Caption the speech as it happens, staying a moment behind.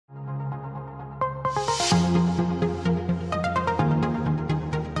So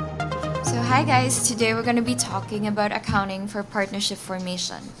hi guys, today we're going to be talking about accounting for partnership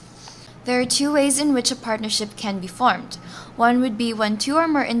formation. There are two ways in which a partnership can be formed. One would be when two or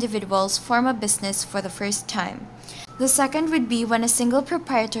more individuals form a business for the first time. The second would be when a single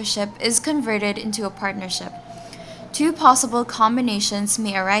proprietorship is converted into a partnership. Two possible combinations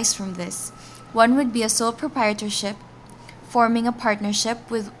may arise from this. One would be a sole proprietorship, forming a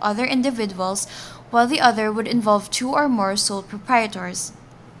partnership with other individuals, while the other would involve two or more sole proprietors.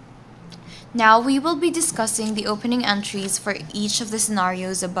 Now we will be discussing the opening entries for each of the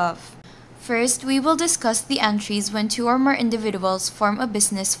scenarios above. First, we will discuss the entries when two or more individuals form a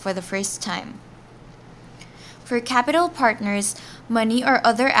business for the first time. For capital partners, money or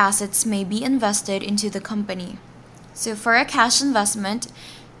other assets may be invested into the company. So for a cash investment,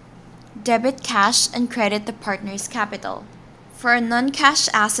 debit cash and credit the partner's capital. For a non-cash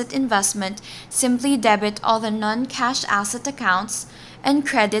asset investment, simply debit all the non-cash asset accounts and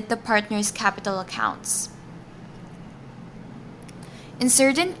credit the partner's capital accounts. In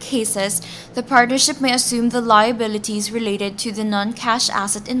certain cases, the partnership may assume the liabilities related to the non-cash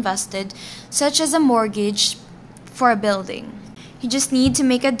asset invested, such as a mortgage for a building. You just need to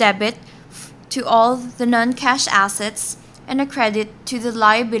make a debit to all the non-cash assets and a credit to the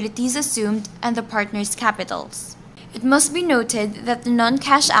liabilities assumed and the partner's capitals. It must be noted that the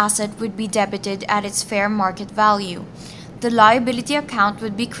non-cash asset would be debited at its fair market value. The liability account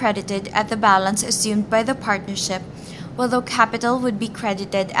would be credited at the balance assumed by the partnership, although capital would be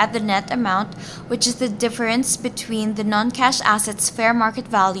credited at the net amount, which is the difference between the non-cash asset's fair market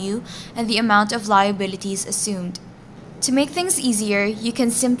value and the amount of liabilities assumed. To make things easier, you can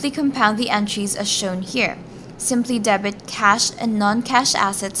simply compound the entries as shown here. Simply debit cash and non-cash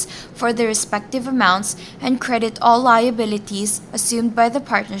assets for the respective amounts and credit all liabilities assumed by the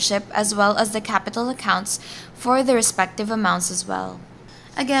partnership as well as the capital accounts for the respective amounts as well.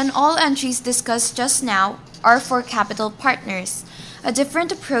 Again, all entries discussed just now are for capital partners. A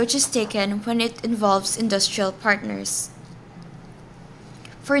different approach is taken when it involves industrial partners.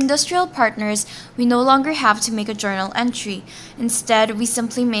 For industrial partners, we no longer have to make a journal entry. Instead, we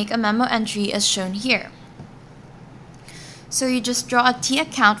simply make a memo entry as shown here. So you just draw a T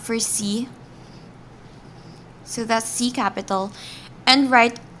account for C, so that's C capital, and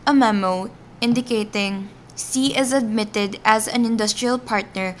write a memo indicating C is admitted as an industrial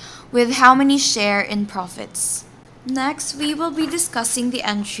partner with how many share in profits. Next, we will be discussing the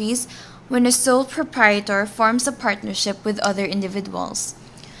entries when a sole proprietor forms a partnership with other individuals.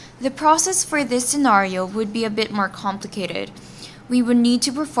 The process for this scenario would be a bit more complicated. We would need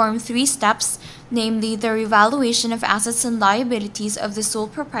to perform 3 steps, namely the revaluation of assets and liabilities of the sole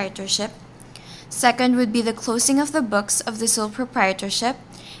proprietorship. Second would be the closing of the books of the sole proprietorship.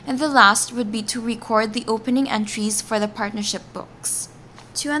 And the last would be to record the opening entries for the partnership books.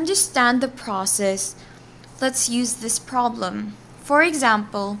 To understand the process, let's use this problem. For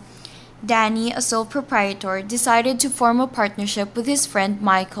example, Danny, a sole proprietor, decided to form a partnership with his friend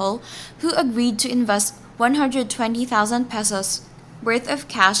Michael, who agreed to invest 120,000 pesos worth of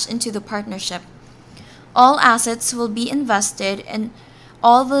cash into the partnership. All assets will be invested and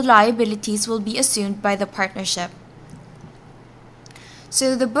all the liabilities will be assumed by the partnership.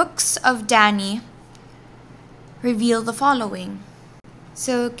 So the books of Danny reveal the following.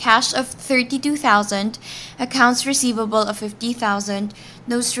 So cash of 32,000, accounts receivable of 50,000,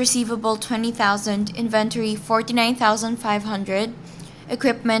 notes receivable 20,000, inventory 49,500,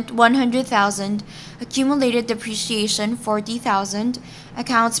 equipment 100,000, accumulated depreciation 40,000,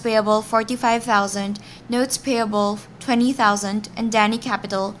 accounts payable 45,000, notes payable 20,000, and Danny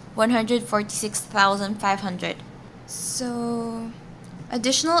capital 146,500. So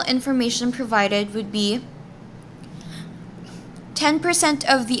additional information provided would be 10%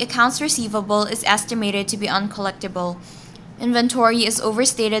 of the accounts receivable is estimated to be uncollectible. Inventory is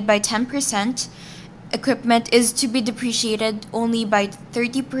overstated by 10%. Equipment is to be depreciated only by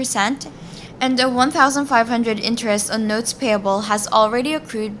 30%. And a 1,500 interest on notes payable has already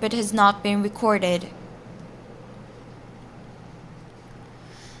accrued but has not been recorded.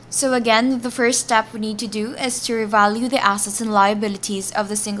 So again, the first step we need to do is to revalue the assets and liabilities of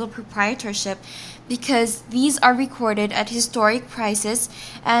the single proprietorship because these are recorded at historic prices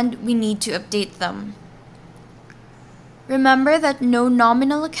and we need to update them. Remember that no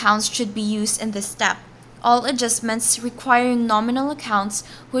nominal accounts should be used in this step. All adjustments requiring nominal accounts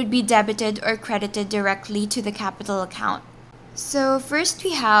would be debited or credited directly to the capital account. So first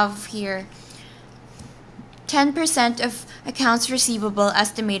we have here 10% of accounts receivable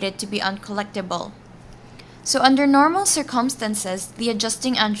estimated to be uncollectible. So under normal circumstances, the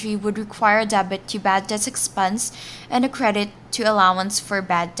adjusting entry would require a debit to bad debts expense and a credit to allowance for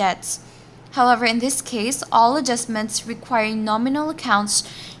bad debts. However, in this case, all adjustments requiring nominal accounts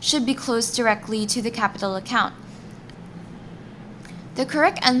should be closed directly to the capital account. The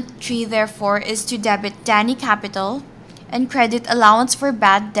correct entry, therefore, is to debit Danny Capital and credit allowance for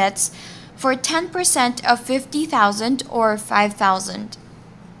bad debts for 10% of 50,000 or 5,000.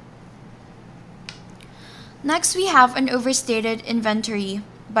 Next, we have an overstated inventory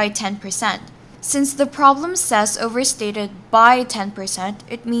by 10%. Since the problem says overstated by 10%,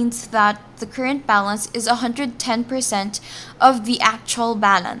 it means that the current balance is 110% of the actual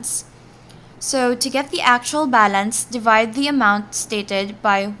balance. So to get the actual balance, divide the amount stated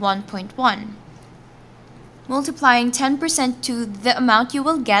by 1.1. Multiplying 10% to the amount you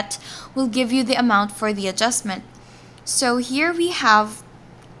will get will give you the amount for the adjustment. So here we have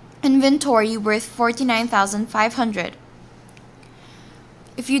inventory worth 49,500.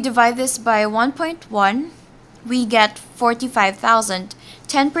 If you divide this by 1.1, we get 45,000.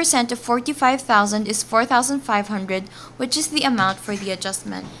 10% of 45,000 is 4,500, which is the amount for the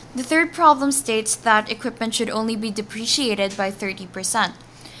adjustment. The third problem states that equipment should only be depreciated by 30%.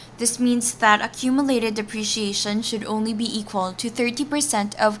 This means that accumulated depreciation should only be equal to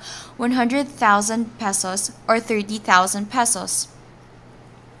 30% of 100,000 pesos or 30,000 pesos.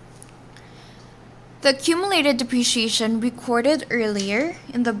 The accumulated depreciation recorded earlier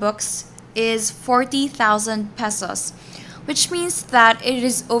in the books is 40,000 pesos, which means that it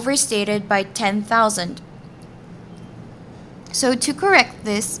is overstated by 10,000. So to correct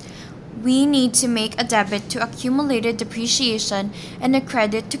this, we need to make a debit to accumulated depreciation and a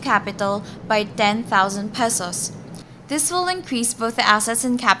credit to capital by 10,000 pesos. This will increase both the assets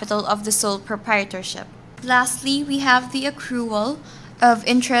and capital of the sole proprietorship. Lastly, we have the accrual of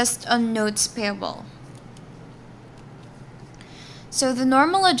interest on notes payable. So the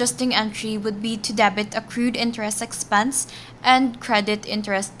normal adjusting entry would be to debit accrued interest expense and credit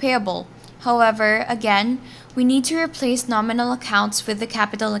interest payable. However, again, we need to replace nominal accounts with the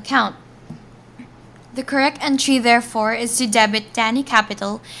capital account. The correct entry, therefore, is to debit Danny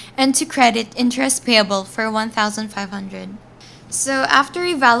Capital and to credit interest payable for 1,500. So after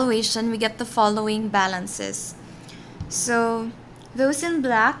evaluation, we get the following balances. So those in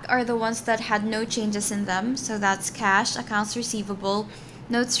black are the ones that had no changes in them. So that's cash, accounts receivable,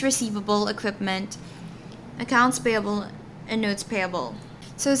 notes receivable, equipment, accounts payable, and notes payable.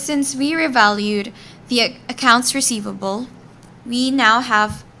 So since we revalued the accounts receivable, we now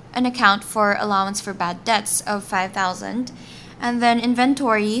have an account for allowance for bad debts of 5,000, and then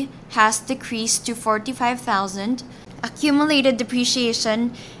inventory has decreased to 45,000. Accumulated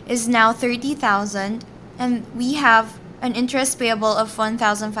depreciation is now 30,000, and we have an interest payable of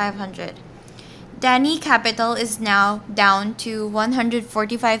 1,500. Danny Capital is now down to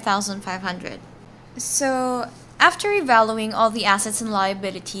 145,500. So after evaluating all the assets and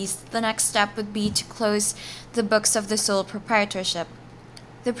liabilities, the next step would be to close the books of the sole proprietorship.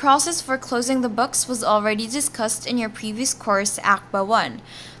 The process for closing the books was already discussed in your previous course, ACCTBA2,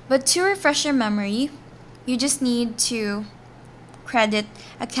 but to refresh your memory, you just need to credit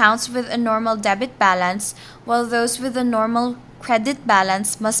accounts with a normal debit balance, while those with a normal credit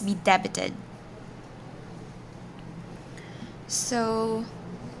balance must be debited. So,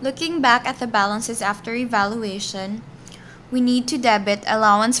 looking back at the balances after evaluation, we need to debit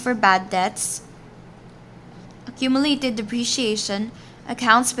allowance for bad debts, accumulated depreciation,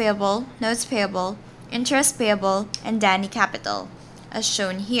 accounts payable, notes payable, interest payable, and Danny Capital, as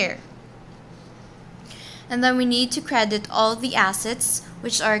shown here. And then we need to credit all the assets,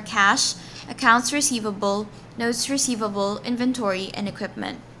 which are cash, accounts receivable, notes receivable, inventory, and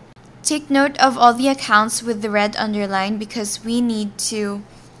equipment. Take note of all the accounts with the red underline because we need to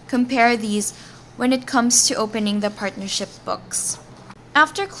compare these when it comes to opening the partnership books.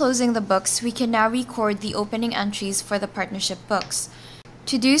 After closing the books, we can now record the opening entries for the partnership books.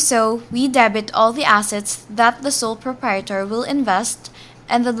 To do so, we debit all the assets that the sole proprietor will invest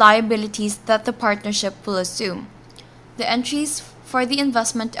and the liabilities that the partnership will assume. The entries for the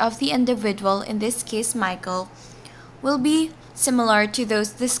investment of the individual, in this case Michael, will be similar to those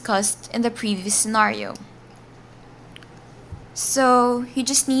discussed in the previous scenario. So you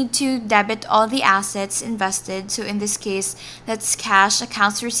just need to debit all the assets invested. So in this case, that's cash,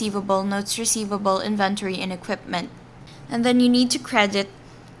 accounts receivable, notes receivable, inventory, and equipment. And then you need to credit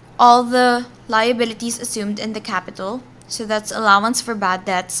all the liabilities assumed in the capital. So that's allowance for bad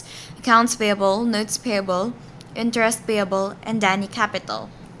debts, accounts payable, notes payable, interest payable, and Danny Capital.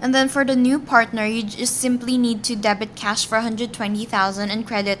 And then for the new partner, you just simply need to debit cash for 120,000 and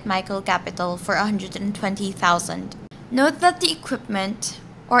credit Michael capital for 120,000. Note that the equipment,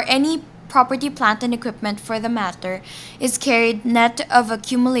 or any property, plant, and equipment for the matter, is carried net of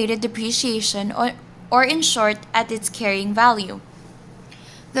accumulated depreciation, or in short, at its carrying value.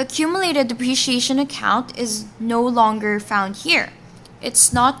 The accumulated depreciation account is no longer found here.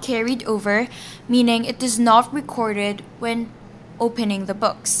 It's not carried over, meaning it is not recorded when opening the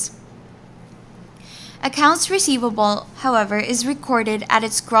books. Accounts receivable, however, is recorded at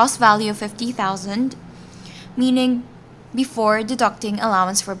its gross value of 50,000, meaning before deducting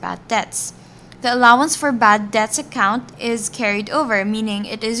allowance for bad debts. The allowance for bad debts account is carried over, meaning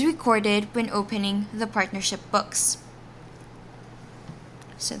it is recorded when opening the partnership books.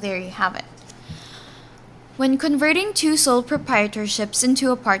 So there you have it. When converting two sole proprietorships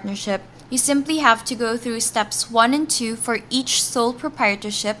into a partnership, you simply have to go through steps 1 and 2 for each sole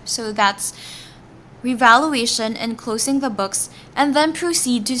proprietorship, so that's revaluation and closing the books, and then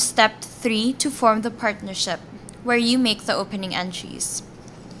proceed to step 3 to form the partnership, where you make the opening entries.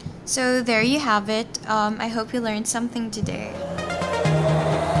 So there you have it. I hope you learned something today.